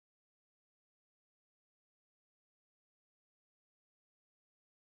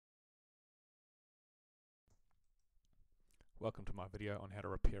Welcome to my video on how to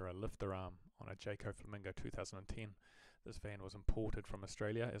repair a lifter arm on a Jayco Flamingo 2010. This van was imported from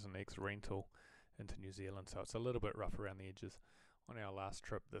Australia as an ex-rental into New Zealand, so it's a little bit rough around the edges. On our last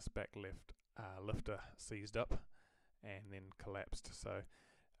trip, this back left lifter seized up and then collapsed, so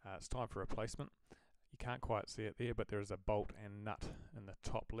it's time for replacement. You can't quite see it there, but there is a bolt and nut in the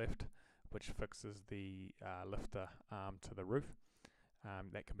top left which fixes the lifter arm to the roof.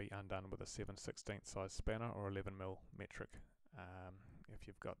 That can be undone with a 7/16 size spanner or 11mm metric if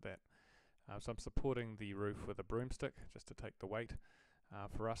you've got that. So I'm supporting the roof with a broomstick just to take the weight.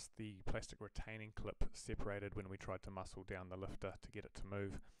 For us, the plastic retaining clip separated when we tried to muscle down the lifter to get it to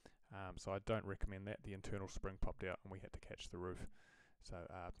move, so I don't recommend that. The internal spring popped out and we had to catch the roof, so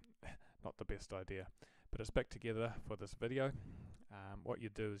not the best idea, but it's back together for this video. What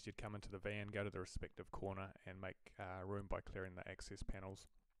you'd do is you'd come into the van, go to the respective corner and make room by clearing the access panels.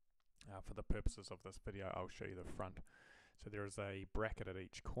 For the purposes of this video, I'll show you the front. So there is a bracket at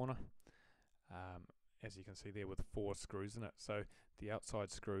each corner, as you can see there, with 4 screws in it. So the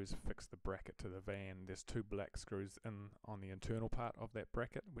outside screws fix the bracket to the van. There's 2 black screws in on the internal part of that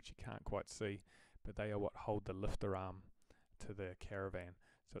bracket, which you can't quite see, but they are what hold the lifter arm to the caravan.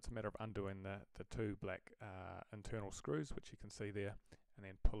 So it's a matter of undoing the 2 black internal screws, which you can see there, and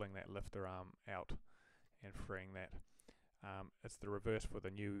then pulling that lifter arm out and freeing that. It's the reverse for the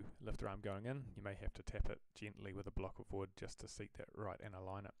new lifter arm going in. You may have to tap it gently with a block of wood just to seat that right and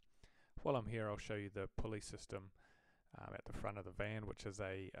align it. While I'm here, I'll show you the pulley system at the front of the van, which is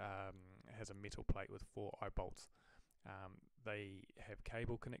has a metal plate with 4 eye bolts. They have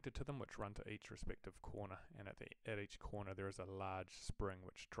cable connected to them which run to each respective corner, and at each corner there is a large spring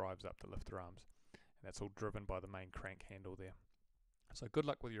which drives up the lifter arms, and that's all driven by the main crank handle there. So good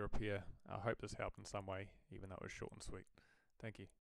luck with your repair. I hope this helped in some way, even though it was short and sweet. Thank you.